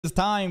It's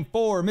time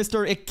for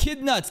Mr.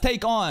 Echidnut's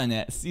take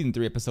on Season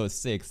 3, Episode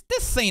 6.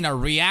 This ain't a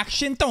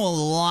reaction. Don't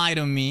lie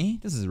to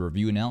me. This is a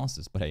review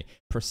analysis. But hey,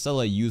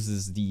 Priscilla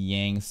uses the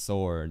Yang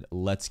sword.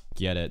 Let's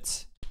get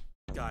it.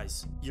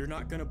 Guys, you're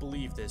not gonna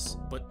believe this,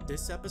 but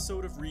this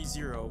episode of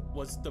ReZero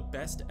was the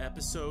best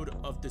episode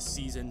of the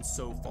season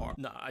so far.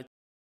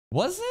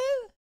 Was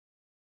it?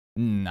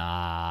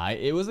 Nah,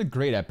 it was a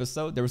great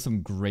episode. There were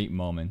some great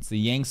moments. The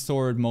Yang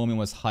sword moment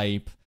was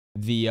hype.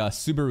 The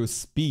Subaru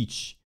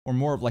speech, or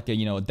more of like a,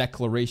 a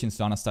declaration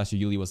to Anastasia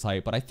Yuli was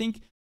hype. But I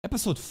think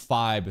episode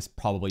 5 is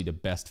probably the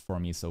best for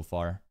me so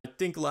far. I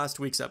think last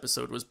week's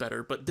episode was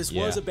better, but this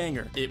was a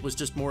banger. It was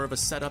just more of a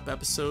setup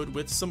episode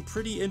with some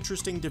pretty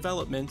interesting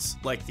developments,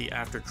 like the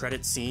after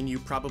credits scene you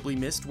probably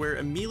missed where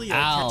Amelia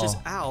catches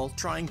Al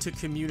trying to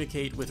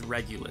communicate with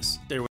Regulus.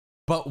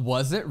 But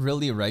was it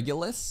really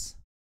Regulus?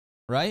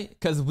 Right?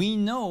 Because we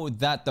know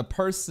that the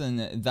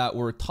person that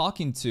we're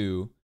talking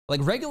to, like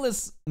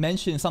Regulus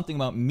mentioned something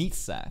about meat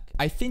sack.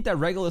 I think that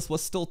Regulus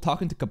was still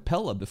talking to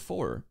Capella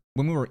before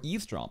when we were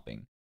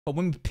eavesdropping. But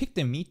when we picked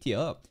Amitia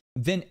up,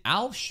 then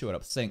Al showed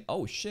up saying,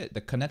 oh shit, the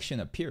connection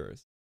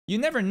appears. You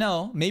never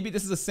know. Maybe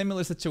this is a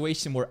similar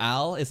situation where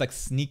Al is like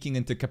sneaking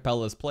into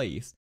Capella's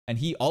place. And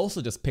he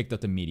also just picked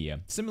up the media.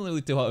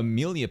 Similarly to how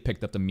Amelia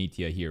picked up the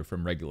media here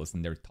from Regulus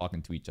and they're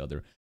talking to each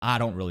other. I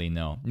don't really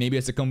know. Maybe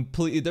it's a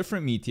completely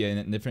different media in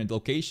a different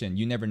location.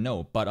 You never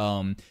know. But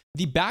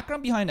the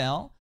background behind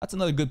Al, that's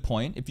another good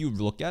point if you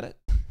look at it.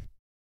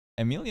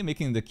 Amelia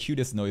making the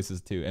cutest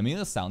noises too.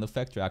 Amelia's sound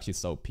effects are actually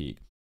so peak.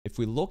 If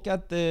we look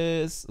at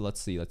this, let's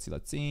see.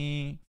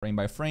 Frame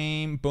by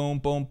frame. Boom,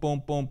 boom,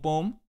 boom, boom,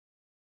 boom.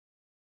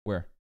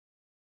 Where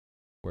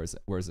is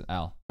it? Where is it?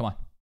 Al. Come on.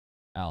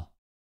 Al.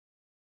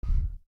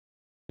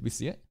 Did we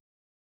see it?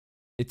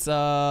 It's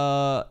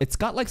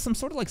got like some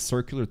sort of like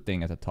circular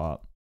thing at the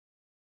top.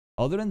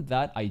 Other than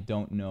that, I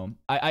don't know.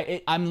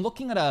 I'm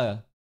looking at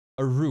a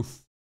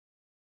roof.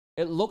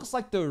 It looks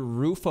like the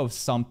roof of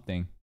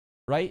something,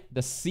 right?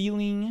 The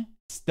ceiling,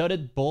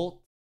 studded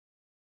bolt,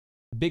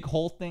 big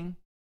hole thing.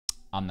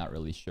 I'm not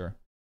really sure.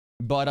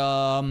 But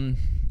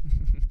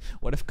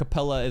what if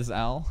Capella is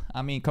Al?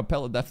 I mean,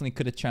 Capella definitely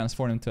could have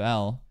transformed into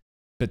Al,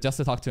 but just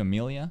to talk to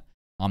Amelia,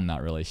 I'm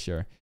not really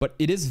sure. But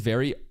it is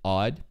very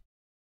odd.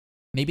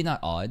 Maybe not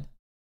odd.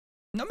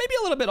 No, maybe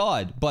a little bit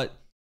odd, but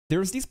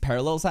there's these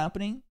parallels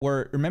happening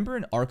where, remember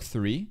in Arc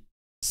 3,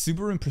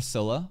 Subaru and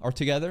Priscilla are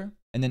together,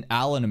 and then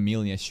Al and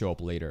Amelia show up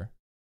later.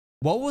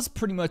 What was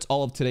pretty much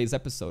all of today's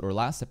episode, or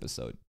last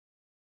episode?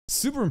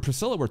 Subaru and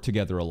Priscilla were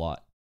together a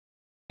lot.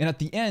 And at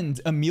the end,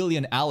 Amelia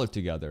and Al are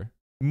together.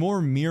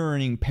 More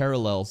mirroring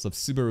parallels of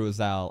Subaru as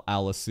Al,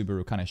 Al as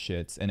Subaru kind of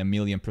shits, and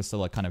Amelia and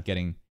Priscilla kind of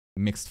getting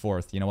mixed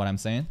forth. You know what I'm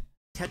saying?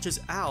 Catches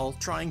Al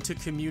trying to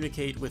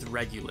communicate with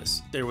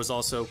Regulus. There was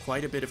also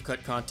quite a bit of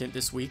cut content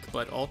this week,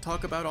 but I'll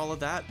talk about all of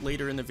that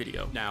later in the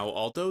video. Now,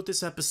 although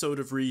this episode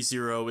of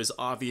ReZero is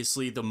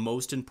obviously the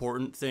most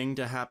important thing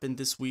to happen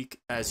this week,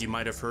 as you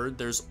might have heard,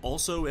 there's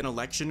also an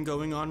election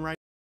going on right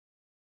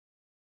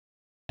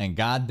and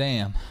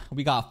goddamn,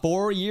 we got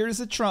 4 years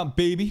of Trump,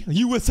 baby.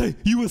 USA,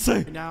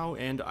 USA. now,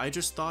 and I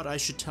just thought I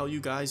should tell you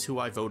guys who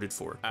I voted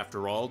for.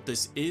 After all,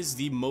 this is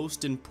the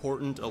most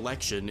important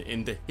election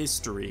in the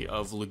history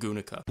of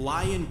Lagunica.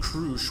 Lion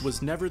Krush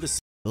was never the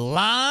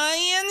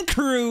Lion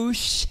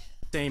Krush.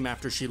 same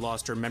after she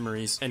lost her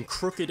memories, and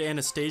Crooked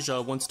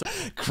Anastasia wants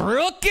to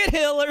Crooked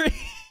Hillary.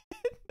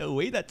 The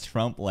way that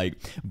Trump like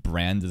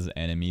brands his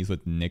enemies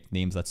with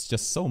nicknames, that's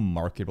just so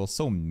marketable,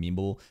 so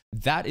memeable.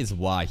 That is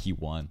why he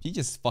won. He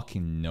just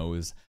fucking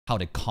knows how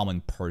the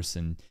common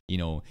person,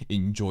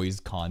 enjoys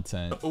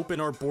content. open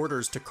our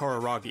borders to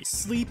Kararagi.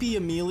 Sleepy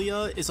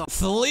Amelia is a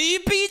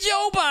Sleepy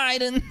Joe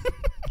Biden.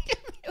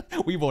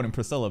 We vote in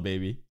Priscilla,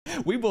 baby.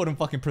 We vote in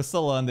fucking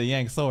Priscilla on the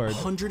Yang sword.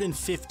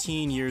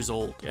 115 years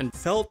old, and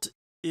Felt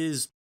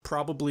is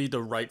probably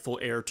the rightful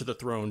heir to the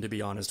throne, to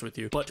be honest with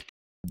you. But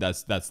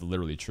that's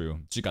literally true.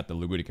 She got the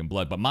Lagutican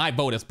blood, but my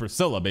vote is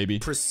Priscilla, baby.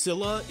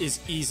 Priscilla is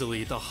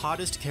easily the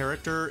hottest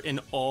character in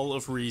all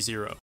of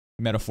ReZero.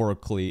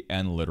 Metaphorically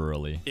and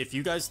literally. If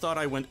you guys thought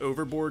I went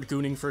overboard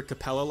gooning for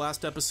Capella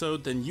last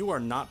episode, then you are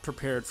not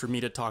prepared for me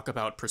to talk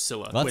about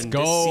Priscilla. Let's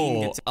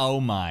go. Oh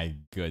my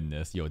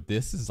goodness. Yo,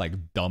 this is like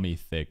dummy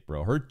thick,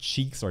 bro. Her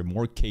cheeks are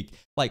more cake.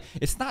 Like,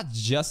 it's not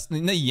just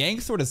the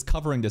Yang sword is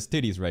covering the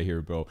titties right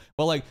here, bro.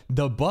 But like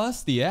the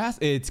bust, the ass,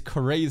 it's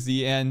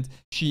crazy. And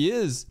she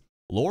is,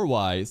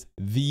 lore-wise,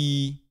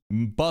 the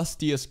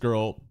bustiest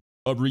girl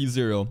of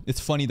ReZero. It's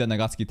funny that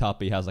Nagatsuki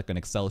Tape has like an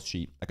Excel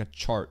sheet, like a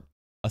chart,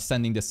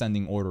 ascending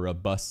descending order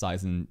of bust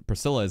size, and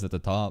Priscilla is at the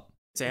top.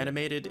 It's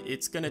animated,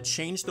 it's gonna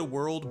change the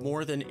world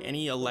more than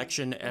any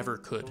election ever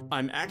could.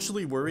 I'm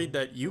actually worried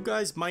that you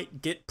guys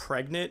might get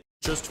pregnant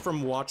just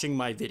from watching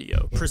my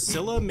video.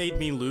 Priscilla made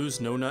me lose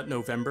No Nut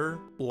November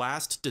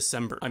last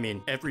December. I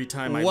mean, every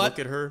time I look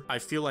at her, I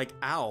feel like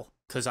Al,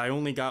 cause I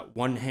only got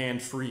one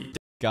hand free.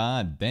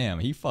 God damn,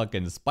 he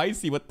fucking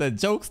spicy with the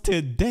jokes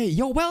today.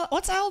 Yo, well,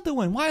 what's Al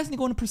doing? Why isn't he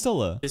going to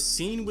Priscilla? This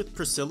scene with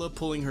Priscilla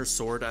pulling her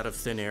sword out of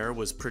thin air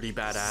was pretty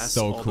badass,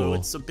 So although cool.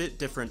 it's a bit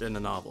different in the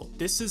novel.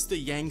 This is the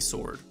Yang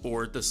sword,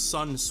 or the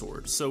Sun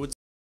sword, so it's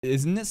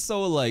Isn't it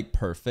so like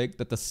perfect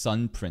that the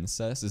Sun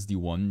Princess is the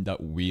one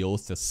that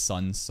wields the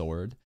Sun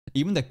sword?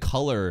 Even the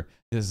color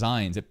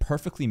designs, it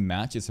perfectly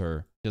matches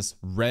her. Just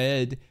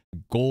red,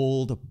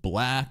 gold,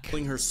 black.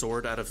 pulling her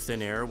sword out of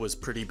thin air was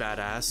pretty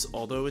badass,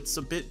 although it's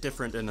a bit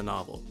different in the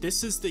novel.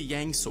 This is the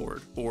Yang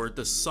sword, or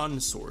the Sun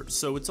sword,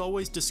 so it's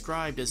always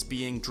described as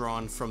being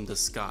drawn from the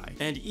sky.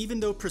 And even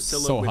though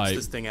Priscilla So whips hype.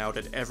 this thing out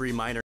at every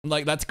minor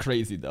Like, that's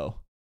crazy though.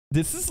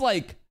 This is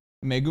like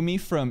Megumi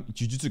from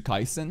Jujutsu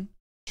Kaisen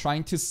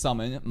trying to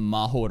summon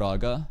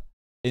Mahoraga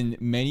in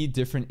many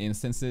different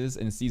instances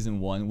in season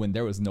 1 when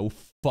there was no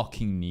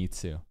fucking need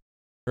to,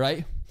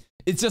 right?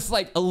 It's just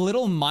like a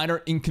little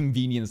minor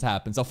inconvenience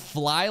happens. A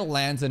fly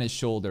lands on his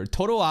shoulder.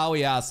 Toto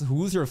Aoi asks,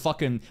 who's your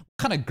fucking, what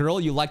kind of girl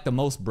you like the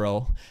most,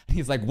 bro? And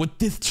he's like, with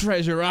this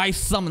treasure I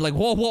summon. Like,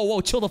 whoa, whoa,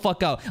 whoa, chill the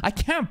fuck out. I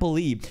can't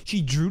believe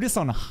she drew this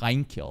on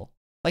Heinkill.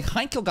 Like,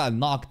 Heinkill got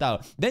knocked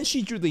out. Then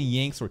she drew the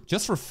Yang sword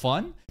just for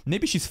fun?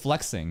 Maybe she's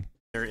flexing.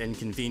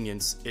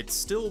 inconvenience, it's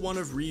still one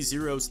of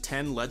ReZero's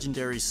 10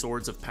 legendary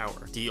swords of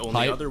power. The only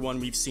Hype. other one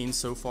we've seen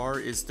so far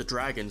is the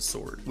Dragon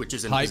sword, which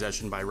is in Hype.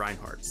 possession by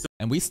Reinhardt.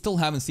 And we still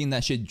haven't seen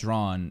that shit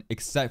drawn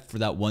except for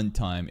that one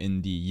time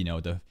in the, you know,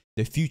 the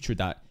future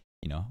that,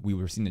 you know, we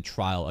were seeing the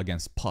trial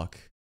against Puck.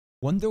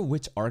 Wonder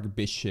which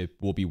Archbishop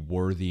will be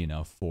worthy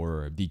enough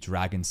for the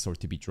Dragon Sword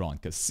to be drawn,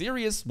 because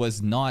Sirius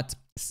was not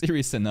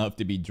serious enough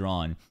to be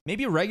drawn.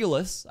 Maybe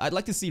Regulus. I'd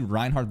like to see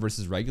Reinhardt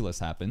versus Regulus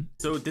happen.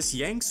 So this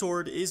Yang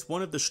sword is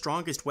one of the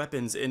strongest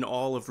weapons in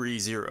all of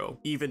ReZero,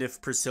 even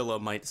if Priscilla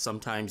might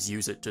sometimes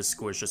use it to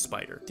squish a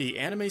spider. The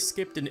anime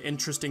skipped an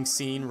interesting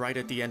scene right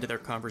at the end of their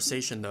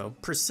conversation though.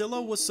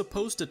 Priscilla was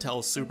supposed to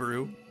tell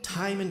Subaru,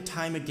 time and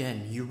time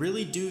again, you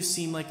really do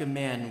seem like a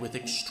man with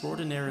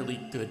extraordinarily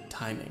good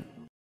timing.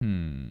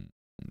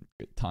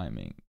 Good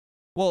timing.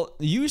 Well,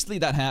 usually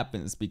that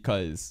happens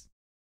because,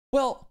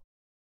 well,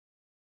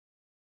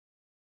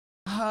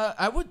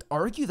 I would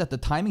argue that the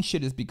timing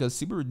shit is because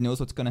Subaru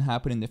knows what's gonna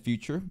happen in the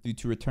future due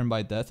to Return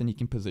by Death, and he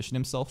can position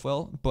himself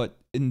well. But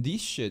in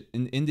these shit,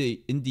 in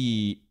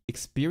the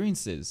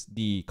experiences,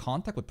 the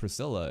contact with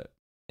Priscilla,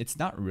 it's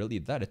not really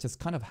that. It just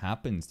kind of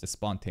happens just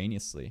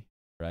spontaneously,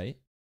 right?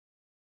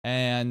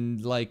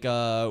 And like,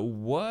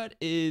 what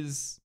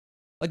is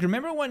like?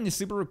 Remember when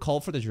Subaru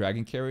called for the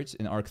dragon carriage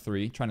in Arc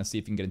 3, trying to see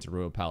if he can get into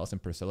Royal Palace,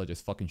 and Priscilla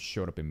just fucking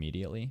showed up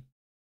immediately?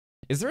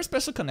 Is there a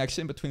special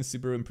connection between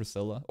Subaru and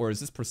Priscilla? Or is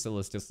this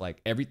Priscilla's just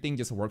like, everything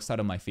just works out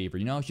in my favor?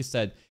 You know how she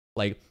said,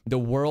 like, the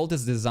world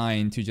is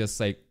designed to just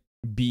like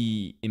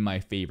be in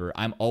my favor.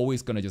 I'm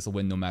always gonna just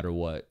win no matter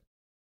what.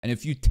 And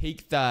if you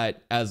take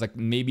that as like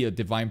maybe a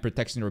divine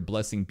protection or a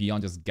blessing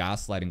beyond just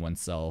gaslighting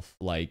oneself,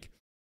 like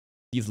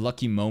these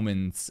lucky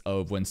moments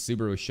of when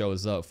Subaru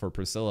shows up for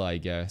Priscilla, I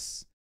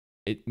guess,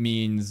 it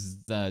means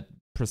that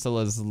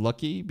Priscilla's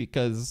lucky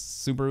because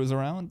Subaru's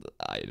around?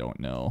 I don't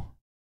know.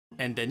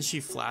 And then she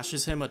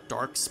flashes him a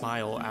dark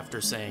smile after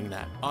saying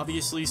that.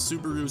 Obviously,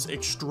 Subaru's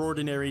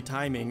extraordinary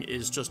timing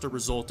is just a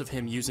result of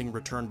him using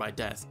Return by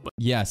Death, but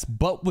yes,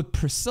 but with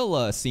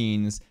Priscilla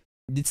scenes,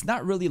 it's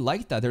not really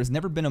like that. There's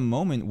never been a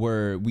moment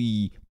where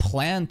we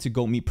planned to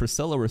go meet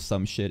Priscilla or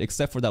some shit,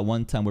 except for that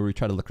one time where we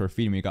tried to lick her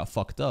feet and we got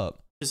fucked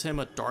up. him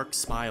a dark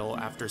smile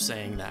after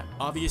saying that.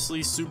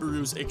 Obviously,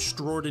 Subaru's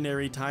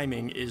extraordinary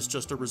timing is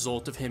just a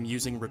result of him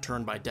using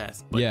Return by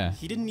Death, but Yeah.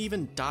 he didn't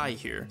even die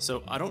here,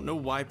 so I don't know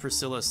why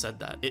Priscilla said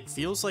that. It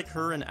feels like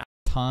her and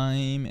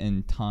Time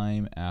and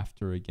time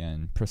after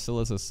again.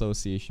 Priscilla's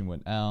association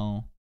with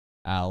Al.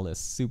 Al is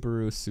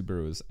Subaru.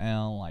 Subaru is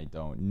Al. I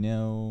don't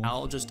know.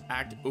 Al just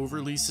act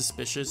overly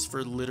suspicious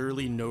for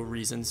literally no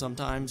reason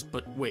sometimes,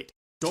 but wait.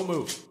 Don't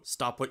move.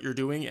 Stop what you're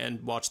doing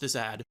and watch this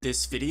ad.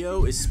 This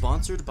video is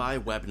sponsored by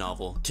Web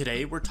Novel.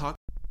 Today we're talking.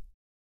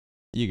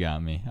 You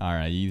got me.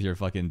 Alright, use your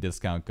fucking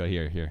discount code.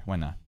 Here. Why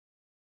not?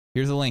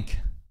 Here's a link.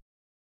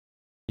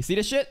 You see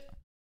this shit?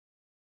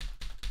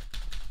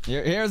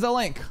 Here's a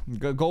link.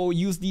 Go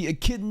use the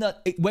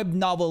Echidnut Web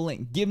Novel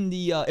link. Give him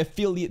the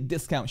affiliate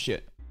discount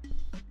shit.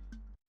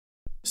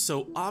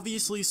 So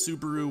obviously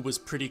Subaru was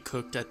pretty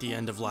cooked at the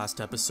end of last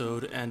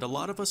episode, and a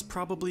lot of us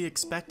probably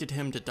expected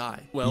him to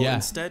die. Well, Yeah.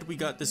 instead we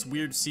got this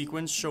weird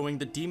sequence showing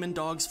the demon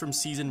dogs from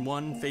season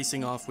 1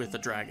 facing off with a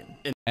dragon.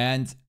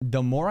 And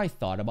the more I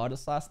thought about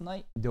this last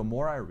night, the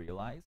more I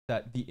realized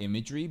that the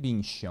imagery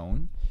being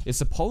shown is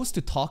supposed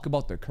to talk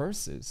about the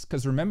curses.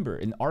 Because remember,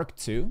 in Arc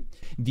 2,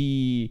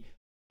 the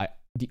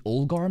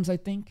Olgarms, I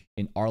think,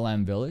 in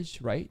Arlan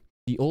Village, right?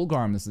 The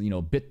Olgarms, you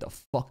know, bit the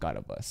fuck out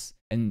of us.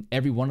 And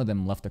every one of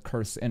them left a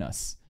curse in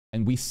us.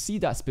 And we see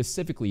that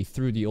specifically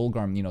through the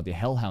Olgarm, you know, the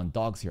Hellhound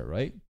dogs here,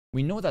 right?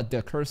 We know that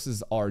the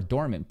curses are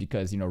dormant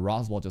because, you know,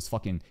 Roswell just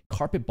fucking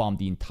carpet bombed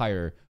the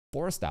entire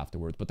forest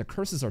afterwards, but the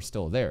curses are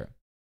still there.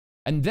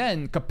 And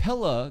then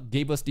Capella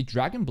gave us the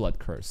Dragon Blood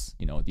curse,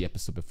 you know, the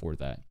episode before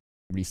that,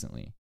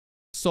 recently.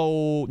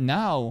 So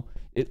now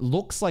it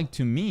looks like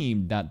to me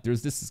that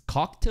there's this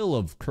cocktail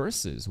of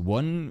curses.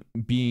 One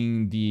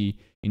being the,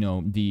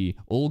 the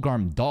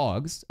Olgarm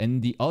dogs,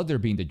 and the other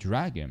being the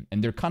dragon.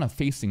 And they're kind of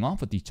facing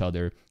off with each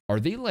other. Are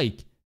they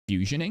like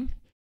fusioning?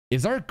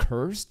 Is our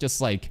curse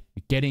just like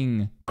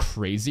getting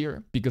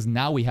crazier? Because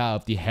now we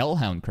have the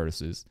Hellhound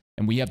curses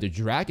and we have the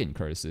dragon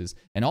curses,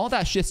 and all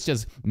that shit's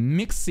just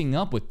mixing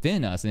up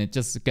within us, and it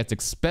just gets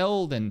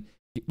expelled and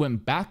it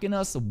went back in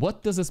us.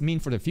 What does this mean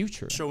for the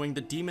future? Showing the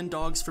demon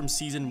dogs from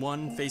season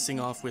 1 facing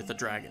off with a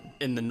dragon.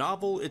 In the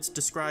novel, it's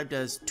described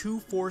as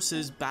two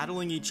forces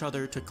battling each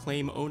other to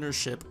claim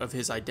ownership of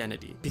his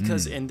identity.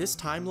 Because in this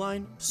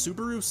timeline,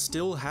 Subaru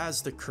still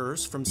has the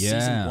curse from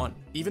season 1.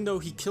 Even though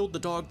he killed the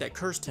dog that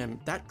cursed him,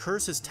 that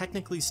curse is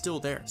technically still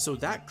there. So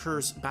that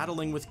curse,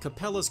 battling with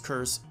Capella's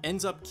curse,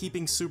 ends up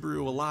keeping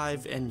Subaru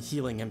alive and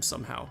healing him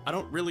somehow. I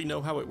don't really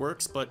know how it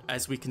works, but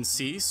as we can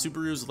see,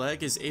 Subaru's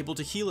leg is able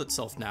to heal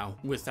itself now,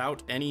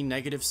 without any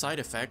negative side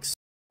effects.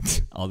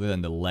 Other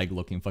than the leg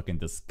looking fucking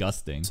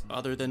disgusting.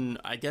 Other than,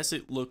 I guess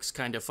it looks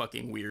kind of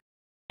fucking weird.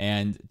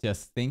 And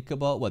just think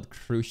about what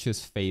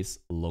Crucia's face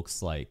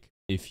looks like.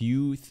 If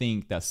you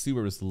think that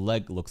Subaru's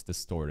leg looks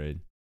distorted,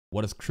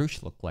 what does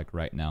Crucia look like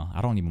right now?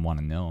 I don't even want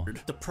to know.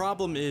 The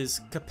problem is,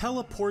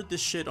 Capella poured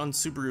this shit on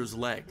Subaru's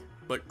leg,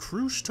 but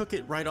Crush took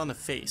it right on the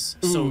face.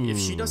 So if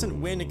she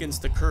doesn't win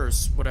against the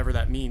curse, whatever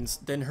that means,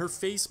 then her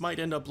face might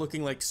end up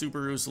looking like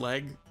Subaru's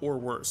leg, or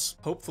worse.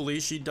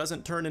 Hopefully she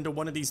doesn't turn into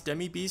one of these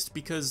demi-beasts,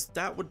 because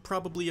that would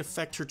probably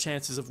affect her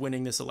chances of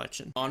winning this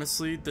election.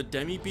 Honestly, the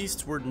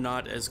demi-beasts were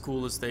not as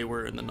cool as they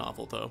were in the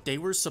novel though. They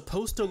were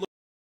supposed to look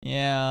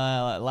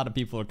Yeah, a lot of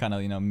people are kind of,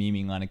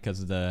 memeing on it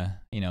because of the,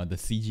 the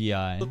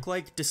CGI. Look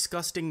like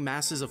disgusting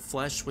masses of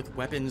flesh with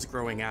weapons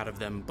growing out of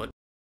them, but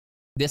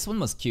this one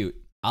was cute.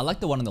 I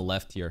like the one on the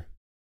left here.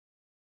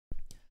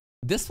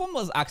 This one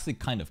was actually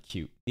kind of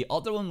cute. The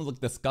other one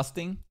looked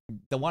disgusting.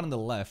 The one on the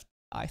left,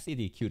 I see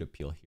the cute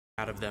appeal here.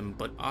 Out of them,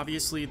 but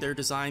obviously their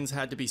designs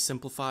had to be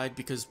simplified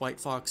because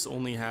White Fox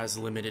only has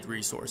limited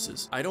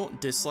resources. I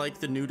don't dislike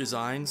the new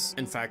designs.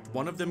 In fact,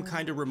 one of them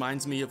kind of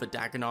reminds me of a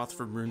Dagonoth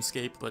from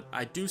RuneScape, but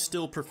I do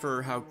still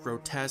prefer how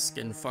grotesque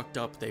and fucked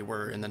up they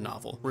were in the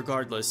novel.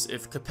 Regardless,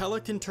 if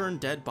Capella can turn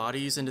dead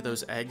bodies into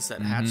those eggs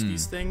that hatch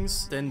these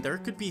things, then there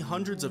could be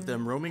hundreds of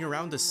them roaming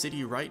around the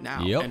city right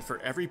now. And for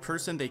every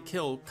person they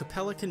kill,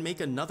 Capella can make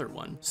another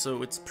one.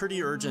 So it's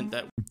pretty urgent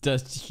that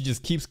she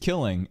just keeps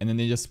killing, and then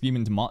they just scream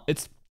into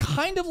it's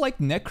kind of like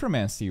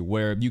necromancy,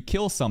 where you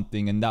kill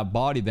something and that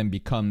body then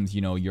becomes,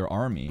 your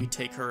army. We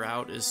take her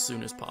out as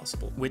soon as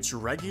possible, which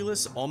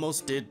Regulus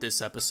almost did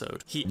this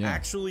episode. He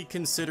actually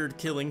considered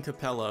killing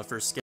Capella for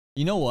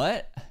You know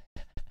what?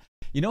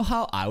 You know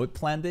how I would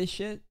plan this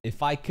shit?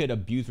 If I could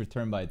abuse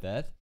Return by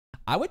Death,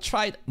 I would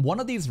try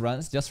one of these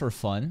runs just for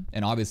fun.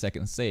 And obviously I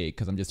can say,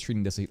 because I'm just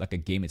treating this like a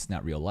game, it's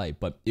not real life,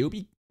 but it would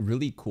be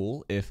really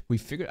cool if we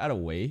figured out a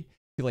way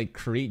to like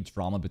create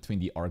drama between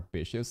the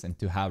archbishops and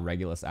to have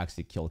Regulus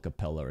actually kill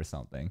Capella or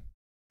something.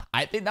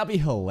 I think that'd be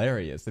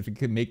hilarious if we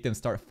could make them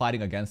start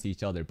fighting against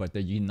each other, but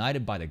they're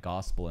united by the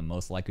gospel and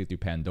most likely through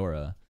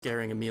Pandora.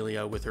 Scaring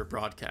Amelia with her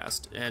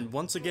broadcast. And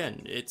once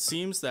again, it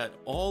seems that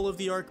all of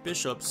the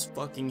archbishops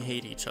fucking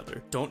hate each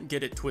other. Don't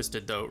get it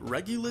twisted though,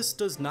 Regulus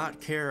does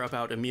not care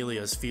about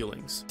Amelia's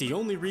feelings. The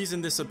only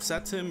reason this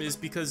upsets him is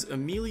because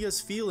Amelia's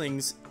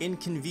feelings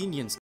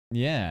inconvenience.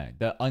 Yeah,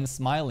 the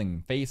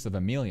unsmiling face of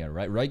Amelia,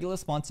 right?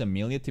 Regulus wants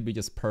Amelia to be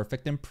just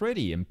perfect and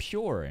pretty and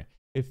pure.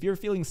 If you're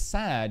feeling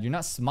sad, you're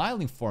not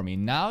smiling for me.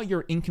 Now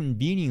you're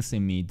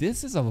inconveniencing me.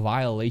 This is a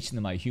violation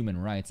of my human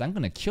rights. I'm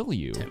gonna kill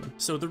you.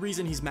 So the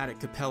reason he's mad at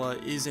Capella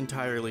is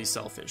entirely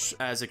selfish,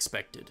 as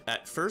expected.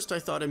 At first, I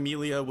thought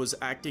Amelia was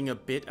acting a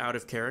bit out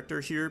of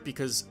character here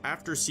because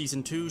after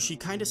season 2, she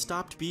kind of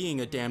stopped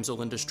being a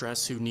damsel in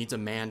distress who needs a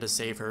man to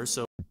save her,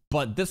 so...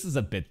 But this is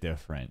a bit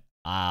different.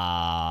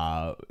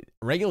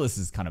 Regulus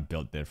is kind of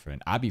built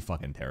different. I'd be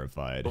fucking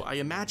terrified. I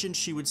imagine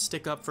she would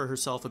stick up for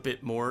herself a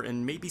bit more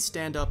and maybe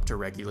stand up to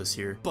Regulus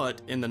here.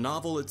 But in the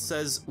novel it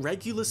says,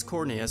 Regulus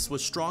Corneus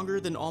was stronger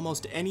than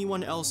almost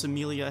anyone else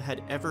Amelia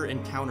had ever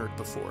encountered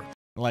before.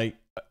 Like,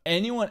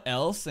 anyone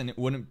else and it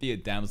wouldn't be a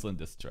damsel in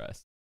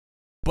distress.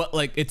 But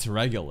like, it's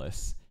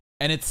Regulus.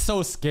 And it's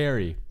so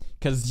scary,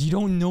 because you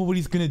don't know what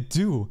he's gonna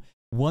do.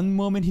 One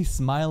moment he's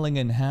smiling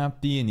and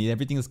happy and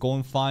everything is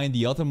going fine.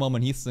 The other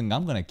moment he's saying,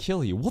 I'm gonna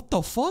kill you. What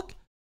the fuck?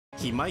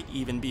 He might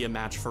even be a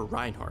match for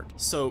Reinhardt.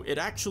 So it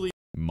actually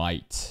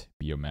might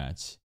be a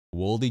match.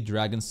 Will the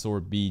dragon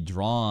sword be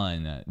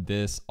drawn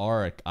this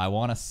arc? I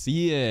want to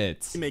see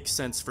it. It makes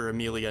sense for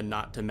Amelia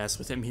not to mess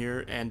with him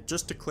here, and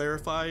just to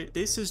clarify,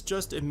 this is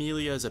just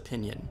Amelia's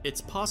opinion.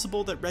 It's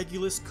possible that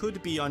Regulus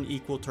could be on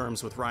equal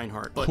terms with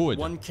Reinhardt, but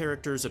one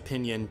character's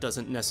opinion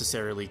doesn't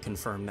necessarily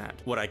confirm that.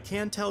 What I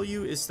can tell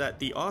you is that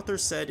the author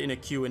said in a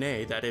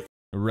Q&A that if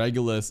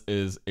Regulus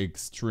is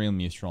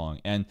extremely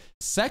strong, and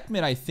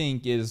Sekhmet, I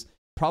think, is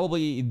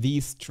probably the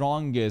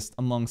strongest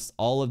amongst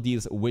all of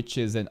these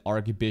witches and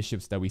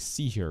archbishops that we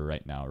see here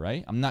right now,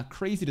 right? I'm not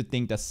crazy to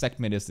think that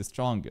Sekhmet is the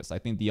strongest. I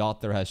think the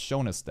author has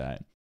shown us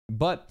that.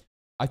 But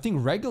I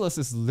think Regulus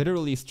is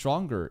literally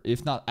stronger,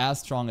 if not as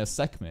strong as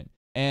Sekhmet.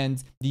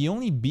 And the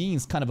only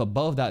beings kind of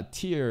above that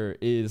tier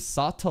is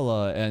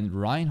Satala and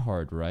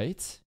Reinhardt,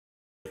 right?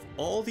 If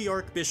all the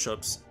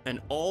archbishops and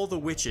all the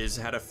witches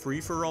had a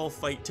free-for-all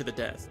fight to the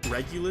death,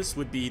 Regulus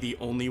would be the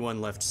only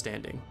one left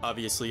standing.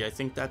 Obviously, I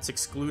think that's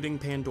excluding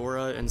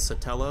Pandora and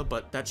Satella,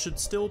 but that should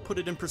still put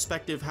it in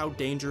perspective how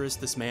dangerous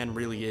this man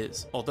really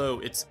is.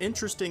 Although, it's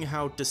interesting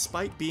how,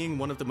 despite being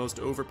one of the most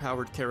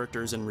overpowered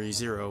characters in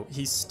ReZero,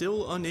 he's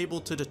still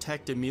unable to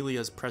detect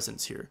Emilia's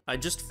presence here. I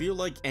just feel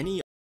like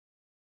any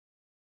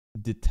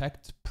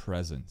Detect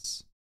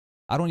presence.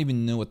 I don't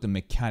even know what the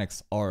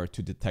mechanics are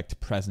to detect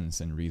presence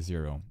in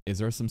ReZero. Is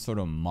there some sort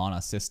of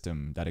mana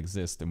system that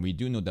exists? And we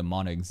do know that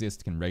mana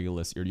exists in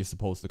Regulus. Are you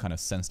supposed to kind of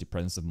sense the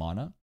presence of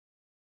mana?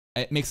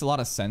 It makes a lot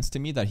of sense to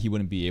me that he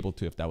wouldn't be able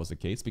to if that was the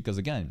case. Because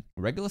again,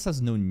 Regulus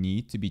has no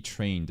need to be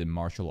trained in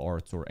martial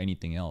arts or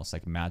anything else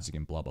like magic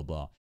and blah blah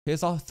blah.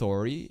 His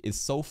authority is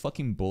so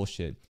fucking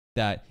bullshit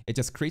that it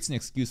just creates an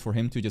excuse for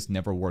him to just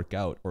never work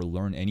out or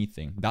learn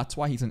anything. That's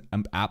why he's an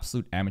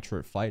absolute amateur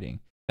at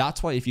fighting.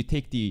 That's why if you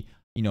take the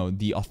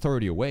the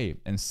authority away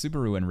and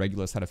Subaru and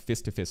Regulus had a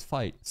fist-to-fist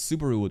fight,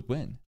 Subaru would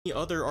win. The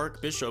other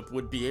archbishop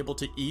would be able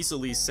to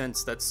easily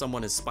sense that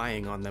someone is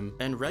spying on them,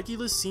 and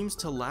Regulus seems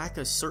to lack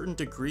a certain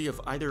degree of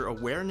either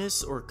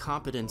awareness or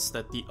competence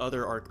that the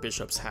other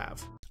archbishops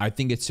have. I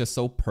think it's just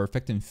so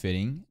perfect and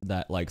fitting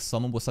that like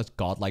someone with such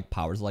godlike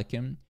powers like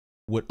him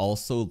would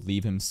also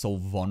leave him so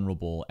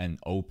vulnerable and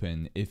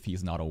open if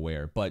he's not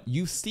aware. But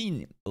you've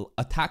seen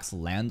attacks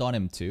land on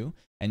him too,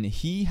 and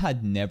he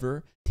had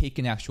never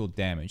taken actual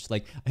damage.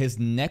 Like his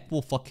neck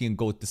will fucking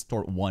go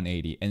distort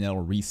 180 and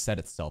it'll reset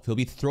itself. He'll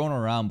be thrown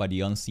around by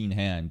the unseen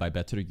hand by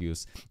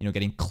Betelgeuse,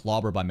 getting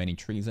clobbered by many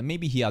trees. And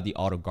maybe he had the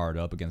auto guard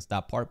up against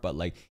that part, but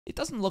like it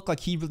doesn't look like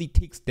he really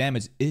takes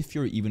damage if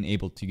you're even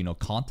able to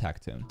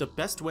contact him. The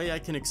best way I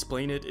can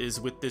explain it is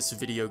with this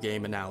video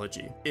game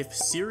analogy. If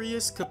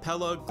Sirius,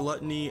 Capella,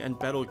 Gluttony, and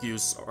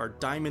Betelgeuse are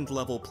diamond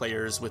level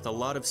players with a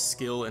lot of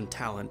skill and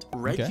talent,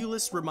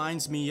 Regulus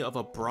reminds me of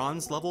a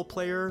bronze level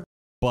player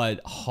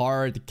but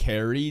hard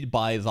carried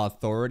by his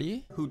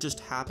authority, who just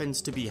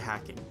happens to be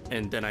hacking.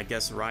 And then I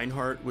guess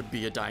Reinhardt would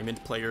be a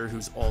diamond player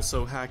who's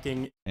also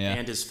hacking,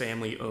 and his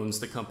family owns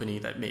the company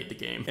that made the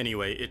game.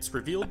 Anyway, it's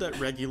revealed that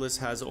Regulus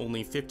has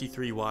only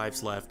 53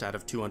 wives left out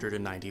of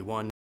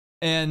 291.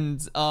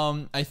 And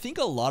I think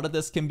a lot of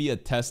this can be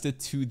attested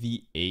to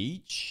the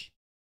age.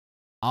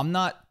 I'm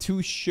not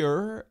too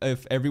sure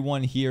if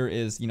everyone here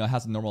is,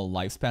 has a normal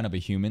lifespan of a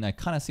human. I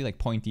kind of see like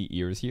pointy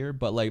ears here,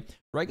 but like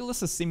Regulus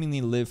has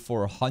seemingly lived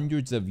for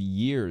hundreds of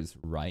years,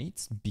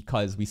 right?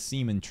 Because we see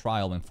him in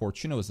trial when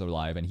Fortuna was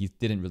alive and he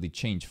didn't really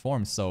change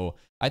form. So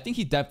I think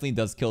he definitely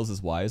does kill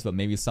his wives, but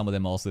maybe some of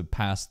them also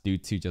pass due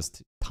to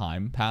just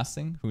time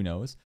passing. Who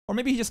knows? Or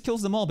maybe he just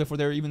kills them all before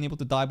they're even able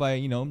to die by,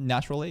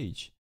 natural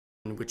age.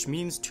 Which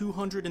means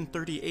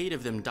 238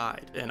 of them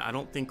died, and I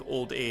don't think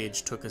old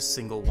age took a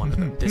single one of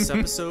them. This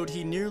episode,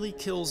 he nearly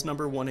kills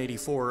number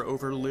 184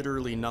 over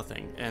literally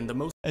nothing, and the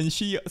most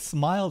she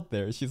smiled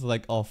there. She's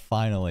like, oh,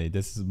 finally,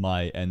 this is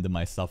my end of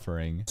my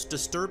suffering.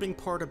 Disturbing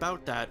part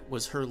about that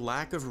was her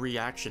lack of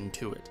reaction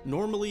to it.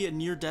 Normally, a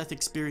near-death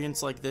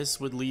experience like this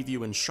would leave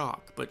you in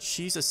shock, but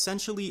she's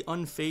essentially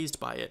unfazed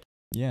by it.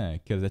 Yeah,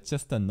 because it's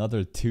just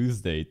another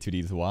Tuesday to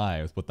these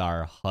wives with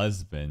our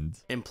husband.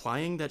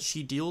 Implying that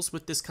she deals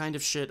with this kind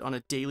of shit on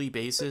a daily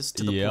basis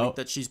to the point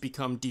that she's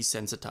become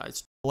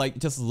desensitized. Like,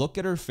 just look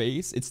at her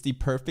face. It's the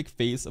perfect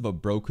face of a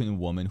broken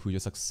woman who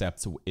just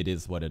accepts it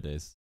is what it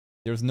is.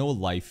 There's no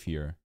life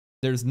here.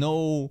 There's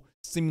no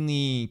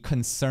seemingly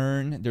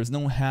concern. There's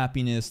no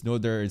happiness, nor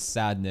there is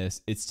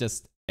sadness. It's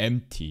just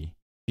empty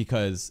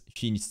because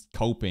she's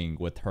coping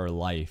with her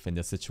life and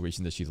the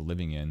situation that she's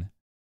living in.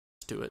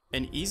 To it.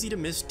 An easy to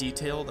miss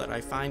detail that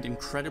I find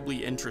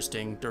incredibly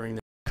interesting during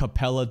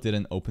Capella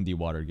didn't open the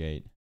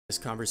Watergate. This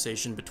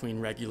conversation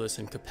between Regulus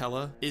and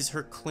Capella is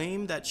her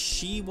claim that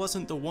she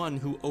wasn't the one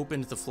who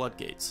opened the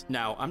floodgates.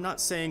 Now, I'm not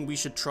saying we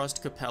should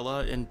trust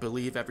Capella and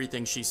believe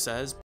everything she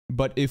says.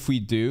 But if we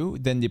do,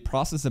 then the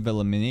process of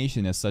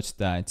elimination is such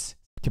that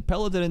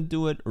Capella didn't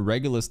do it,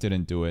 Regulus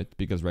didn't do it,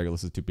 because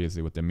Regulus is too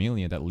busy with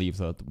Emilia. That leaves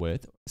us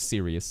with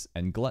Sirius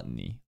and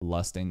Gluttony.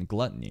 Lust and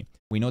Gluttony.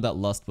 We know that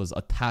Lust was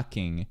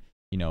attacking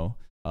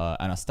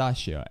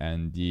Anastasia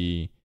and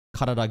the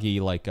Kararagi,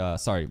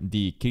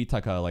 the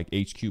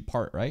Kiritaka, HQ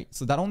part, right?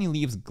 So that only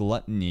leaves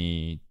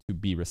Gluttony to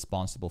be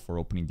responsible for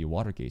opening the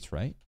water gates,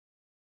 right?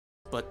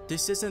 But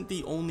this isn't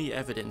the only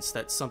evidence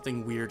that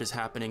something weird is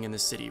happening in the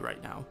city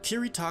right now.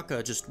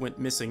 Kiritaka just went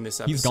missing this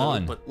episode. He's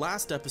gone. But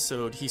last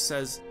episode, he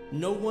says,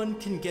 no one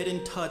can get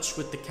in touch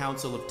with the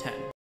Council of 10.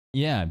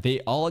 Yeah,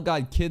 they all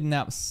got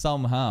kidnapped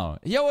somehow.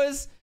 Yo,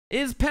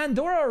 is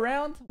Pandora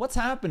around? What's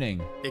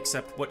happening?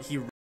 Except what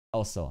he...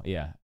 Also,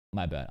 yeah,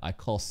 my bad. I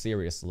call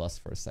Sirius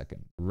Lust for a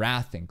second.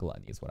 Wrath and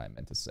Gluttony is what I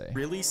meant to say.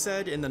 Really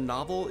said in the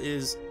novel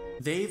is,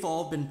 they've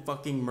all been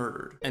fucking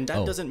murdered. And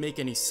that doesn't make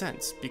any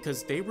sense,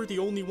 because they were the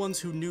only ones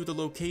who knew the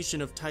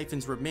location of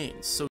Typhon's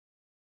remains, so...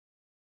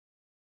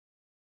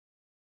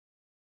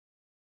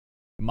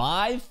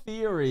 My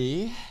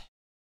theory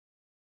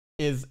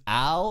is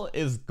Al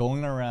is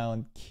going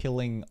around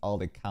killing all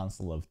the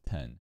Council of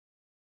 10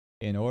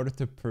 in order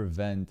to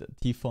prevent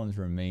Tifon's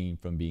remain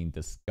from being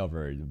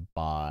discovered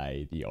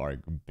by the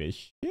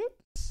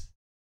Archbishops?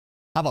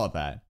 How about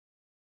that?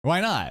 Why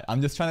not?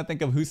 I'm just trying to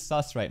think of who's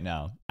sus right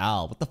now.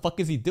 Al, what the fuck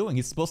is he doing?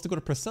 He's supposed to go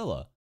to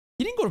Priscilla.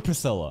 He didn't go to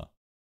Priscilla.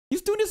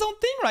 He's doing his own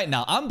thing right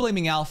now. I'm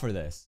blaming Al for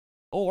this.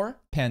 Or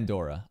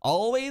Pandora.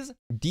 Always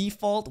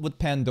default with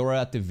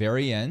Pandora at the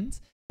very end,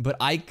 but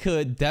I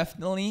could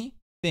definitely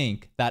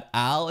think that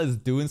Al is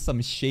doing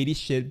some shady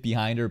shit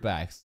behind her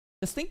backs.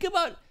 Just think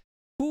about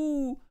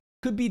who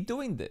could be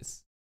doing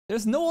this.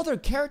 There's no other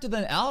character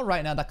than Al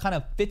right now that kind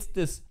of fits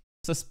this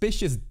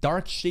suspicious,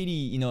 dark,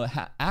 shady,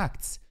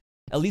 acts.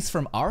 At least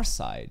from our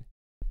side.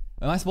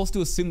 Am I supposed to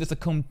assume there's a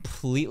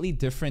completely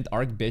different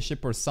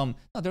Archbishop or some...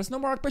 No, there's no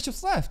more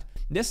Archbishops left.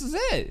 This is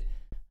it.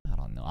 I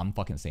don't know. I'm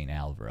fucking saying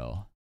Al,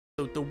 bro.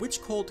 So the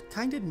witch cult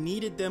kind of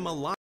needed them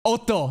alive.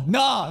 Otto.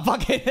 Nah,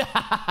 fuck it.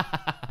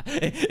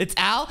 It's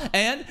Al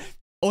and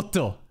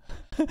Otto.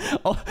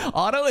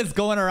 Otto is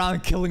going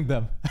around killing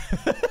them.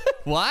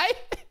 Why?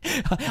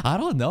 I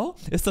don't know.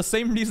 It's the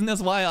same reason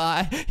as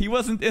why he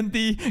wasn't in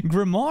the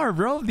Grimoire,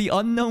 bro. The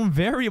unknown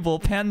variable,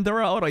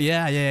 Pandora Otto.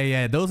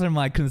 Yeah. Those are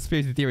my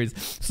conspiracy theories.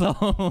 So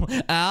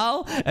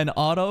Al and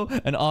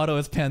Otto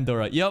is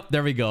Pandora. Yep,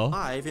 there we go.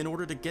 Live in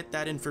order to get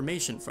that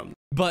information from them.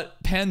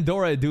 But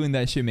Pandora doing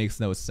that shit makes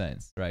no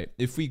sense, right?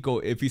 If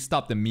we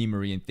stop the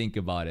memery and think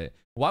about it,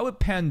 why would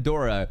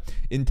Pandora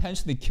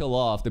intentionally kill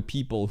off the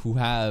people who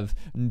have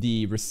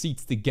the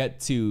receipts to get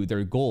to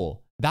their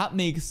goal? That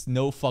makes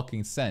no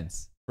fucking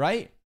sense,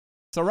 right?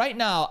 So right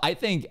now, I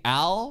think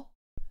Al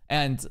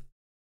and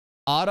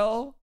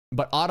Otto,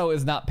 but Otto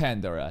is not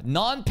Pandora.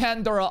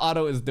 Non-Pandora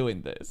Otto is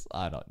doing this.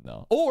 I don't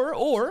know.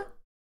 Or,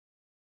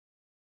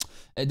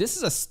 this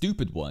is a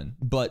stupid one,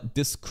 but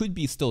this could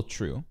be still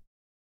true.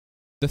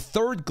 The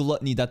third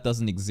gluttony that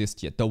doesn't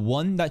exist yet, the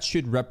one that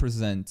should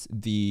represent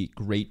the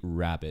Great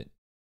Rabbit.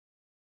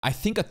 I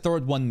think a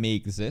third one may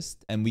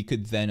exist, and we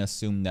could then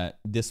assume that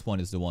this one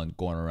is the one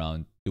going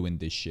around doing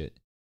this shit.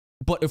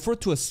 But if we're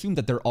to assume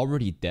that they're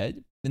already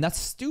dead, then that's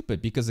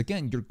stupid, because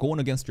again, you're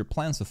going against your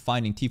plans of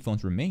finding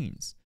Tifon's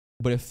remains.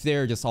 But if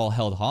they're just all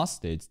held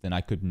hostage, then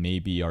I could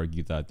maybe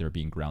argue that they're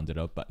being rounded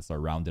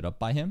up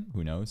by him.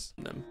 Who knows?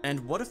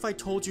 And what if I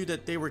told you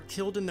that they were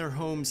killed in their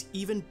homes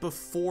even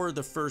before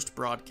the first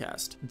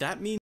broadcast?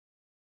 That means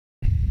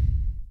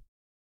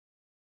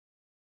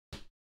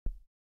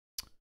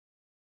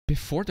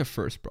before the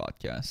first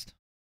broadcast.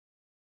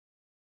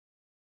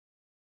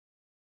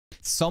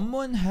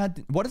 Someone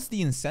had... What is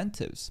the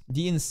incentives?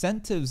 The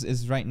incentives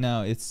is right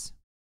now, it's...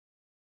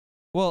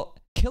 Well,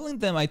 killing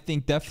them, I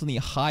think, definitely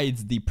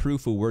hides the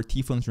proof of where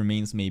Tifon's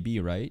remains may be,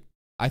 right?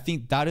 I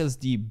think that is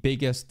the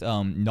biggest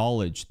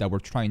knowledge that we're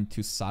trying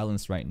to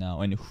silence right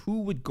now. And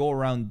who would go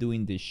around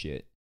doing this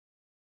shit?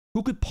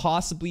 Who could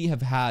possibly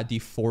have had the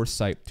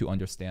foresight to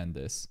understand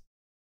this?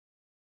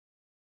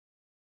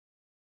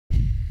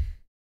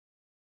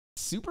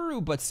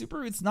 Subaru, but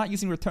Subaru's not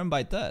using Return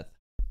by Death.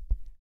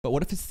 But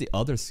what if it's the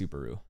other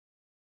Subaru?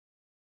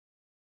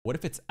 What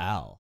if it's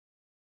Al?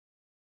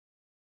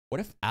 What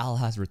if Al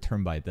has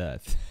Return by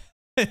Death?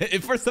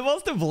 If we're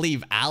supposed to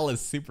believe Al is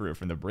Subaru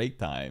from the break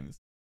times,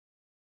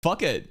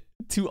 fuck it.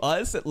 To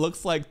us, it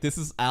looks like this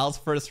is Al's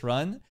first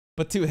run,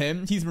 but to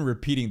him, he's been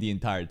repeating the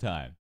entire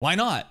time. Why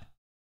not?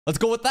 Let's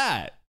go with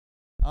that.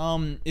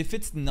 If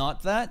it's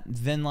not that,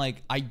 then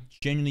like I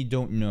genuinely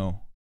don't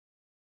know.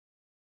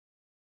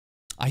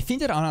 I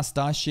think that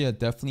Anastasia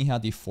definitely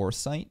had the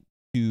foresight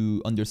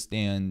to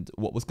understand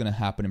what was going to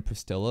happen in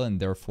Priscilla and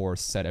therefore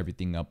set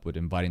everything up with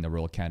inviting the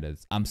royal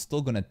candidates. I'm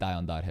still going to die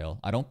on that hill.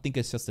 I don't think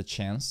it's just a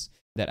chance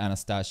that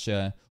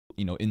Anastasia,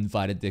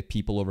 invited the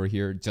people over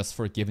here just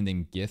for giving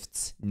them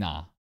gifts.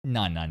 Nah.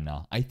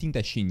 I think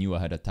that she knew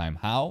ahead of time.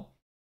 How?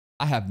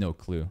 I have no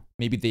clue.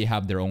 Maybe they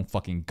have their own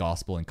fucking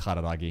gospel in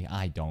Kararagi.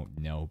 I don't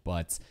know,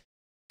 but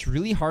it's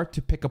really hard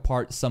to pick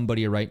apart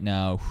somebody right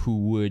now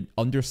who would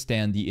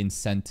understand the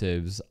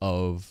incentives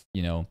of,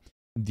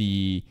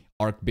 the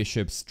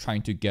archbishops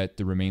trying to get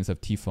the remains of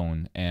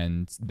Tifon,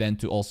 and then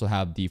to also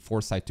have the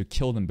foresight to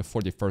kill them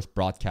before the first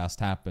broadcast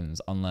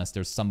happens, unless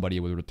there's somebody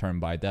with Return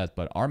by Death.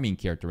 But our main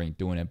character ain't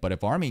doing it. But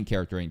if our main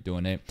character ain't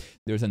doing it,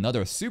 there's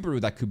another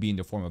Subaru that could be in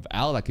the form of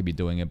Al that could be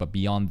doing it. But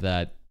beyond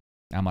that,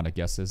 I'm out of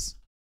guesses.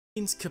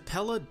 Means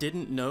Capella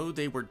didn't know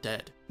they were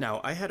dead. Now,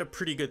 I had a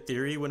pretty good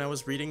theory when I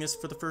was reading this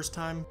for the first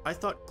time. I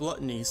thought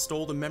Gluttony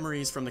stole the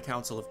memories from the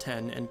Council of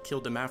 10 and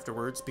killed them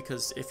afterwards,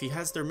 because if he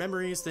has their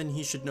memories, then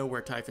he should know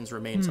where Typhon's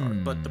remains are.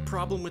 But the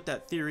problem with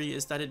that theory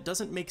is that it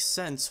doesn't make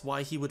sense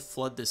why he would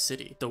flood the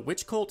city. The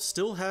witch cult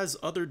still has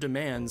other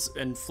demands,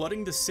 and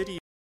flooding the city...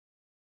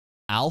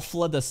 Al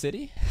flood the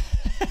city?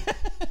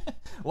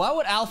 Why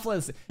would Al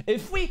flood the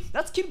city?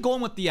 Let's keep going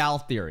with the Al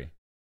theory.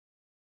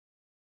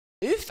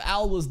 If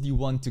Al was the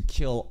one to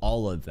kill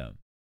all of them,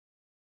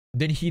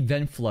 then he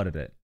then flooded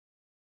it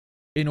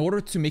in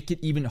order to make it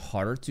even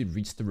harder to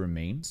reach the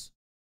remains.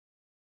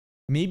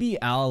 maybe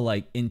Al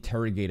like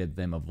interrogated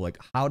them of like,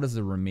 how does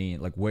it remain?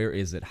 Like, where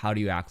is it? How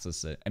do you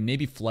access it? And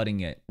maybe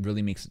flooding it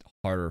really makes it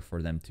harder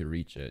for them to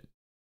reach it.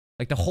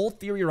 Like the whole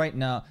theory right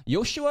now,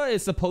 Yoshua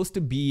is supposed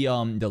to be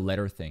the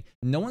letter thing.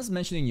 No one's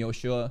mentioning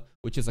Yoshua,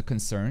 which is a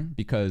concern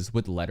because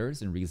with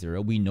letters in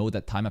ReZero, we know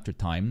that time after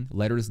time,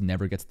 letters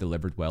never gets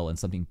delivered well and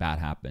something bad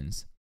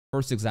happens.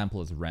 First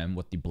example is Rem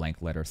with the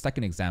blank letter.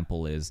 Second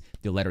example is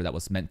the letter that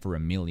was meant for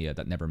Amelia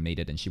that never made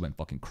it and she went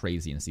fucking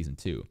crazy in season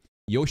 2.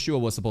 Yoshua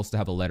was supposed to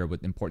have a letter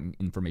with important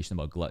information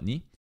about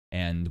gluttony,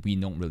 and we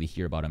don't really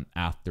hear about him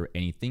after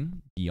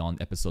anything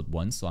beyond episode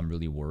 1, so I'm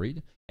really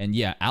worried. And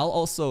yeah,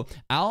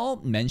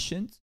 Al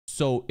mentioned,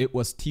 so it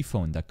was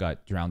T-Phone that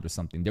got drowned or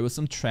something. There was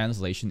some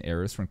translation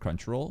errors from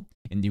Crunchyroll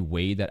in the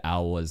way that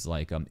Al was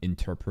like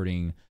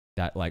interpreting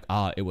that like,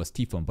 it was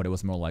T-Phone, but it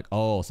was more like,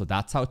 oh, so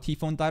that's how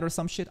T-Phone died or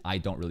some shit. I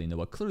don't really know,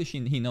 but clearly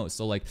he knows.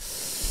 So like,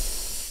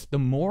 the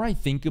more I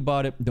think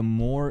about it, the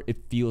more it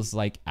feels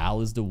like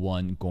Al is the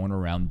one going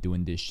around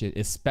doing this shit,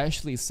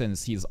 especially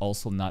since he's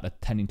also not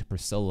attending to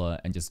Priscilla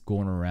and just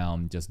going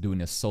around just doing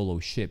his solo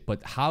shit.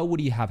 But how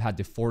would he have had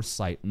the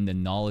foresight and the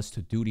knowledge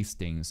to do these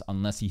things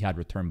unless he had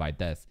returned by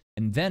death?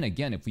 And then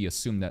again, if we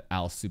assume that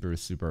Al's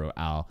super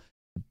Al,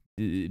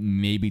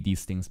 maybe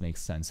these things make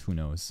sense. Who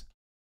knows?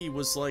 He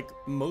was like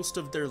most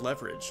of their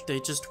leverage. They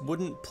just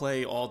wouldn't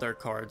play all their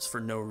cards for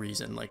no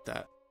reason like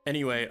that.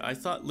 Anyway, I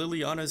thought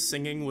Liliana's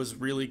singing was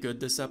really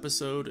good this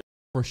episode.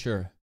 For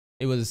sure.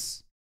 It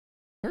was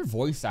her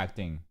voice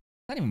acting.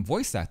 Not even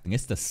voice acting,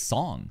 it's the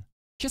song.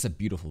 She has a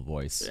beautiful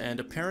voice.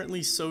 And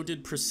apparently so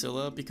did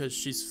Priscilla because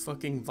she's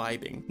fucking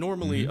vibing.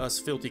 Normally, us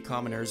filthy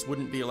commoners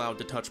wouldn't be allowed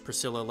to touch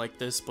Priscilla like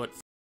this, but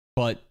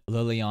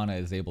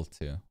Liliana is able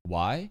to.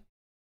 Why?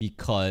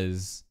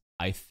 Because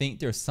I think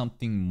there's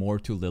something more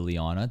to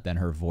Liliana than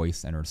her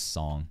voice and her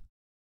song.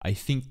 I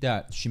think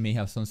that she may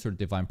have some sort of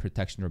divine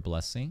protection or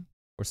blessing,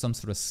 or some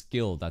sort of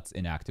skill that's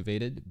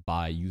inactivated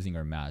by using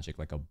her magic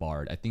like a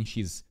bard. I think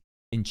she's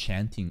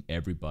enchanting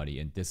everybody,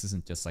 and this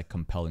isn't just like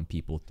compelling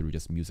people through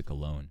just music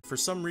alone. For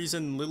some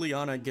reason,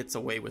 Liliana gets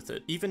away with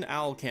it. Even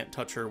Al can't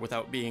touch her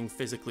without being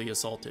physically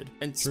assaulted.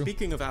 And True.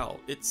 Speaking of Al,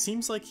 it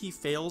seems like he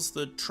fails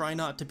the try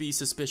not to be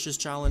suspicious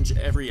challenge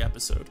every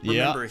episode.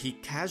 Remember, he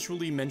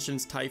casually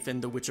mentions Typhon,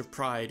 the Witch of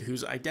Pride,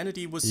 whose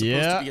identity was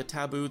supposed to be a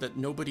taboo that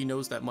nobody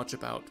knows that much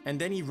about. And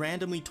then he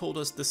randomly told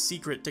us the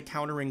secret to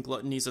countering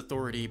Gluttony's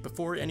authority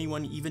before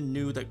anyone even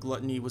knew that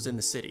Gluttony was in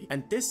the city.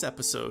 And this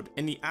episode,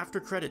 in the after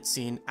credits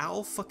scene,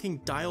 Al fucking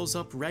dials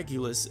up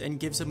Regulus and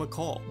gives him a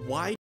call.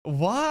 Why?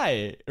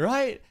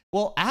 Right?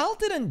 Well, Al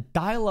didn't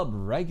dial up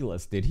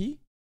Regulus, did he?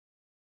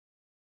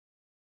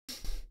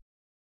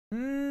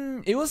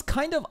 It was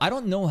kind of, I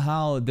don't know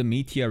how the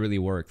media really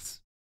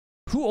works.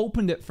 Who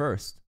opened it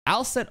first?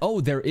 Al said, oh,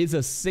 there is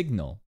a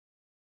signal.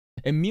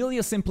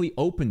 Amelia simply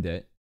opened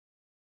it.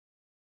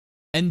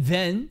 And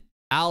then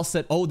Al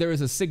said, oh, there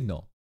is a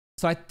signal.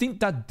 So I think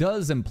that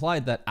does imply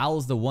that Al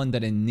is the one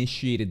that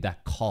initiated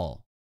that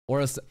call.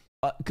 Or else,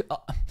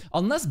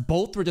 unless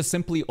both were just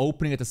simply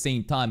opening at the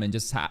same time and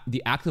just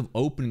the act of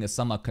opening is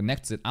somehow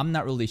connects it, I'm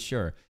not really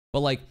sure.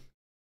 But like,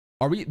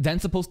 are we then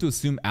supposed to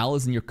assume Al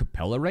is in your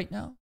Capella right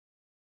now?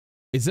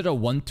 Is it a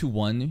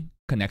one-to-one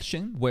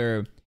connection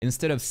where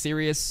instead of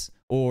Sirius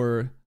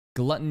or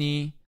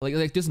Gluttony,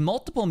 like there's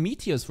multiple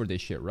Metias for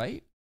this shit,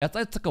 right? That's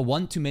like a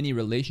one-to-many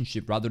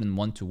relationship rather than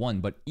one-to-one.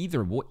 But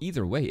either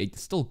way, it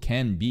still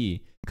can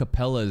be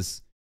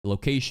Capella's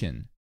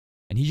location,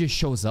 and he just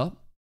shows up.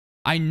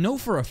 I know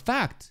for a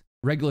fact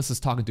Regulus is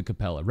talking to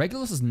Capella.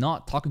 Regulus is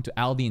not talking to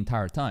Al the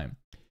entire time.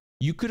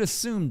 You could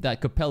assume that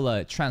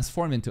Capella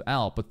transformed into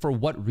Al, but for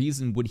what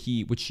reason would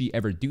she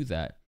ever do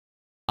that?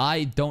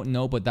 I don't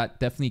know, but that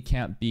definitely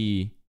can't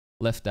be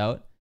left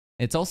out.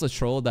 It's also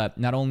troll that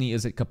not only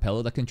is it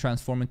Capella that can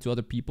transform into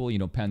other people, you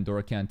know,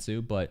 Pandora can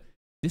too, but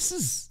this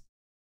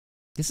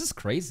is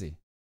crazy.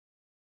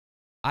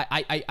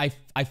 I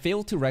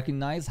fail to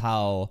recognize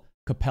how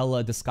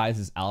Capella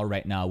disguises Al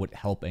right now would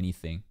help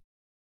anything.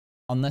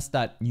 Unless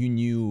that you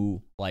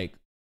knew like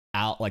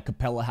Al, like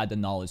Capella had the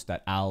knowledge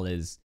that Al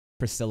is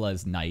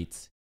Priscilla's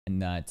knight,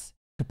 and that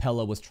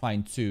Capella was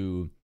trying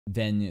to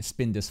then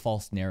spin this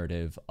false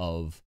narrative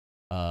of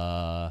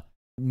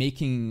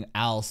making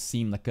Al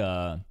seem like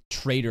a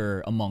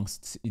traitor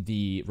amongst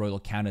the royal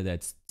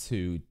candidates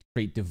to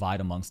create divide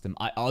amongst them.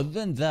 Other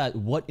than that,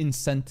 what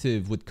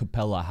incentive would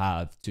Capella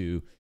have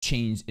to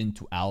change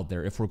into Al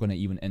there if we're going to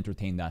even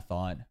entertain that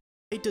thought?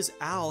 Why does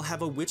Al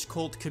have a witch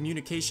cult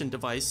communication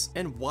device,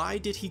 and why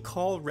did he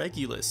call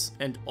Regulus?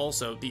 And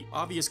also, the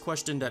obvious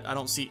question that I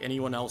don't see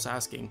anyone else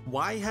asking,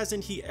 why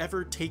hasn't he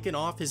ever taken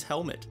off his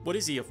helmet? What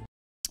is he, a...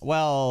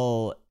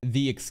 Well,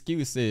 the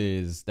excuse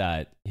is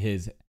that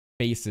his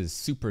face is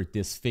super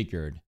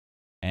disfigured,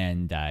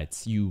 and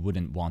that you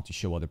wouldn't want to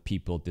show other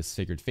people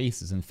disfigured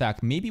faces. In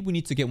fact, maybe we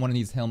need to get one of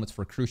these helmets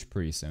for Krush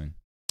pretty soon.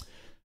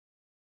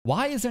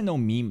 Why is there no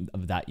meme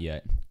of that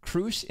yet?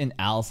 Krush in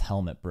Al's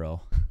helmet, bro.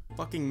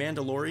 fucking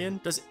Mandalorian?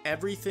 Does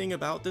everything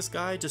about this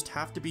guy just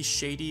have to be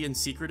shady and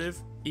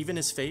secretive? Even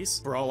his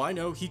face? For all I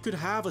know, he could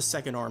have a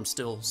second arm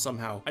still,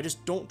 somehow. I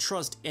just don't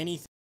trust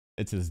anything.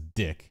 It's his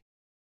dick.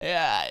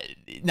 Yeah,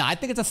 no, I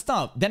think it's a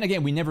stump. Then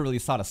again, we never really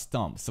saw the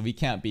stump, so we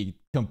can't be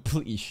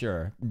completely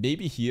sure.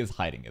 Maybe he is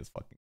hiding his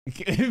fucking...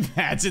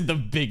 Imagine the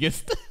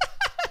biggest...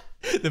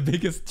 the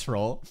biggest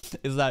troll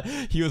is that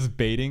he was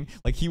baiting.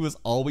 Like, he was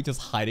always just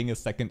hiding his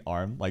second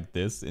arm like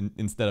this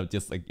instead of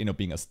just, like, you know,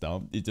 being a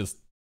stump. He just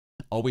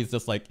always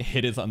just, like,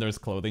 hid it under his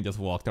clothing, just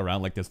walked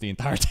around like this the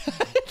entire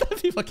time.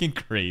 That'd be fucking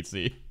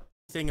crazy.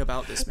 Thing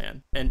about this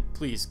man. And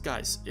please,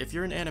 guys, if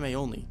you're an anime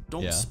only,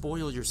 don't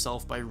spoil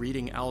yourself by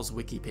reading Al's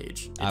wiki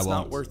page. It's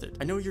not worth it.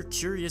 I know you're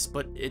curious,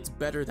 but it's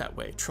better that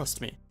way.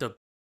 Trust me.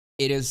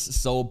 It is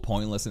so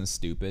pointless and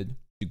stupid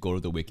to go to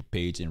the wiki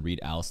page and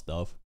read Al's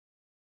stuff,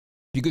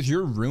 because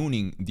you're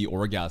ruining the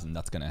orgasm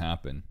that's gonna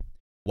happen.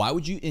 Why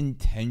would you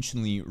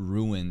intentionally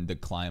ruin the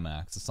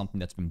climax of something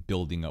that's been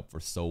building up for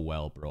so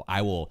well, bro?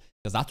 I will,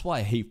 because that's why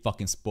I hate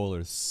fucking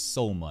spoilers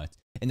so much.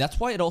 And that's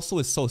why it also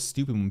is so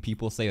stupid when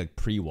people say, like,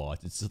 pre-watch.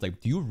 It's just like,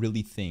 do you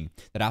really think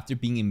that after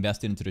being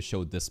invested into the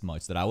show this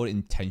much, that I would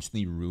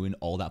intentionally ruin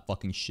all that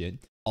fucking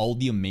shit? All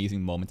the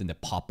amazing moments and the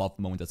pop-off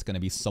moment that's gonna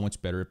be so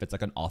much better if it's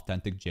like an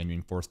authentic,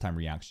 genuine first-time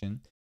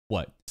reaction?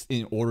 What?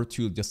 In order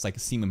to just, like,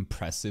 seem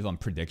impressive on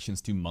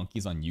predictions to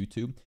monkeys on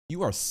YouTube?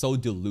 You are so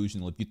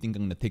delusional if you think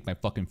I'm gonna take my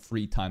fucking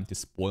free time to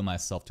spoil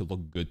myself to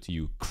look good to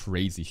you.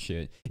 Crazy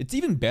shit. It's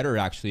even better,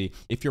 actually,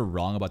 if you're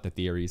wrong about the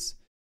theories.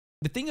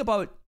 The thing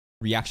about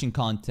reaction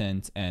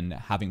content and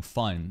having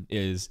fun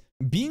is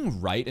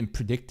being right and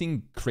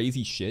predicting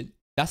crazy shit.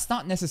 That's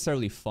not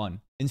necessarily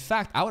fun. In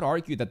fact, I would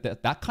argue that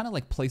that kind of,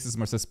 like, places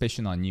more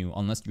suspicion on you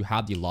unless you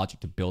have the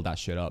logic to build that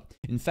shit up.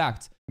 In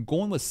fact,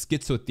 going with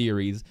schizo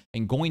theories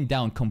and going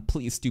down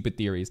completely stupid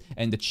theories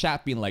and the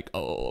chat being like,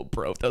 oh,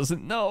 bro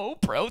doesn't know,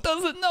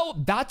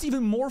 that's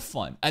even more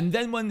fun. And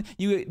then when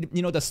you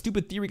know, the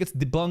stupid theory gets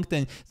debunked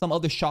and some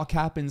other shock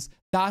happens,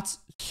 that's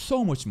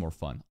so much more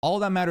fun. All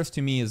that matters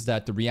to me is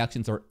that the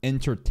reactions are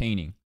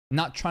entertaining,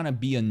 not trying to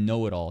be a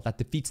know-it-all. That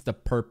defeats the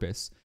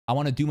purpose. I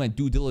want to do my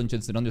due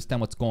diligence and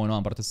understand what's going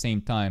on, but at the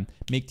same time,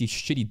 make these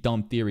shitty,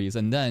 dumb theories.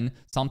 And then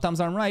sometimes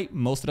I'm right,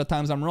 most of the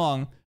times I'm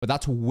wrong, but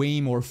that's way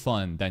more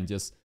fun than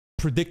just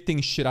predicting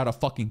shit out of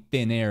fucking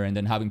thin air and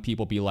then having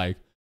people be like,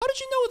 how did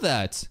you know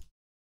that?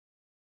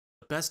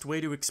 The best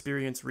way to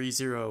experience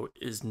ReZero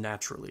is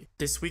naturally.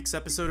 This week's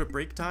episode of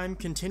Break Time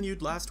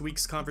continued last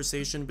week's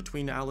conversation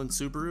between Al and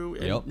Subaru,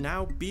 and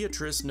now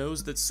Beatrice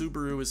knows that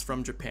Subaru is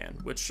from Japan,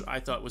 which I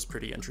thought was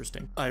pretty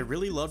interesting. I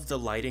really loved the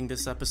lighting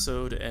this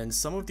episode, and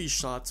some of these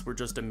shots were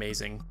just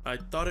amazing. I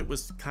thought it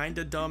was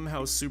kinda dumb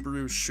how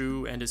Subaru's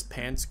shoe and his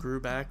pants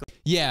grew back.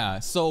 Yeah,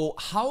 so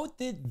how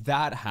did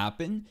that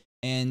happen?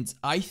 And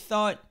I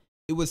thought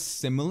it was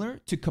similar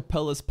to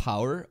Capella's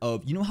power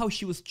of, you know how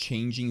she was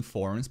changing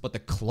forms, but the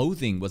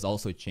clothing was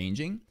also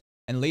changing?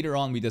 And later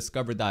on, we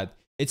discovered that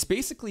it's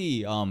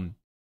basically,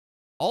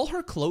 all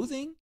her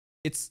clothing,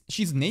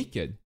 she's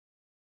naked.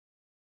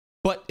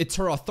 But it's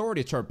her authority,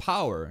 it's her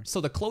power.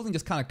 So the clothing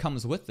just kind of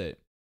comes with it.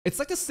 It's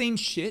like the same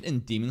shit in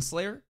Demon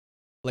Slayer,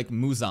 like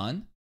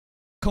Muzan.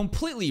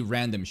 Completely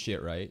random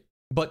shit, right?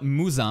 But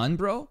Muzan,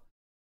 bro,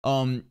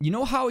 you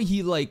know how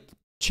he, like,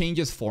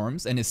 changes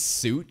forms and his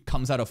suit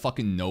comes out of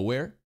fucking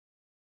nowhere?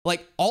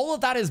 Like, all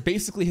of that is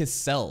basically his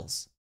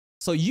cells.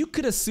 So you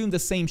could assume the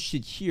same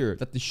shit here,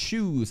 that the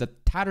shoes, the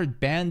tattered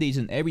bandage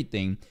and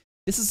everything,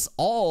 this is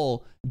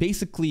all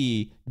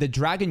basically the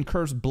dragon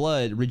cursed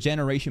blood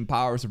regeneration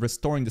powers of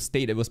restoring the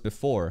state it was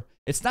before.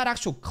 It's not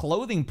actual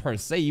clothing per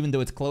se, even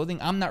though it's clothing.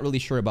 I'm not really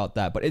sure about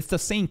that, but it's the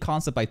same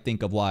concept, I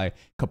think, of why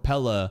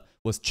Capella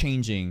was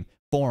changing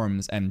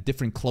forms and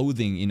different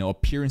clothing, you know,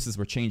 appearances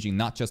were changing,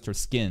 not just her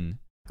skin.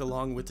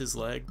 Along with his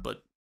leg,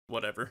 but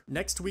whatever.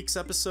 Next week's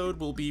episode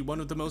will be one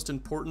of the most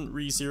important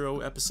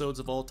ReZero episodes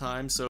of all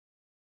time, so...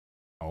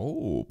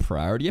 Oh,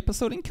 priority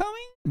episode incoming?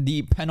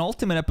 The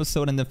penultimate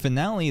episode and the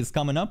finale is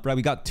coming up, right?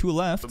 We got 2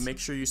 left. But make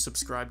sure you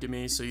subscribe to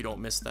me so you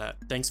don't miss that.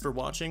 Thanks for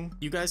watching.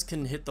 You guys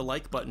can hit the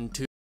like button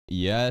too.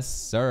 Yes,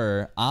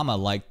 sir. I'ma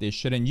like this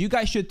shit, and you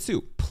guys should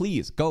too.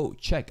 Please go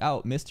check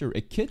out Mr.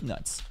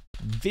 Echidnut's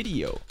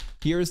video.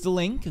 Here's the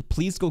link.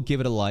 Please go give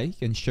it a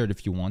like and share it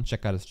if you want.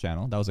 Check out his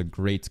channel. That was a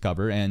great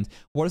cover. And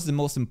what is the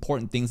most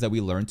important things that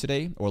we learned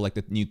today, or like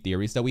the new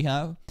theories that we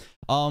have?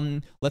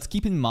 Let's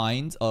keep in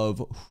mind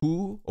of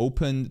who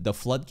opened the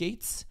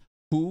floodgates,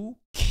 who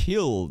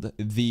killed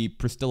the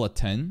Priscilla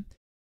 10.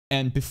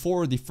 And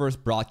before the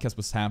first broadcast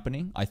was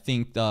happening, I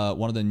think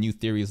one of the new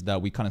theories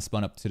that we kind of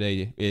spun up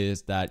today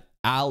is that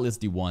Al is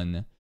the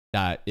one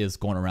that is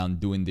going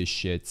around doing this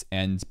shit,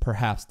 and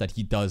perhaps that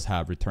he does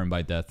have return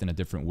by death in a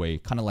different way,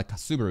 kind of like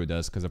Subaru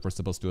does, because if we're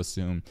supposed to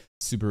assume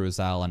Subaru is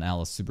Al and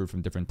Al is Subaru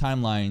from different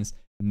timelines,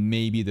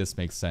 maybe this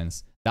makes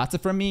sense. That's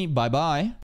it from me. Bye-bye.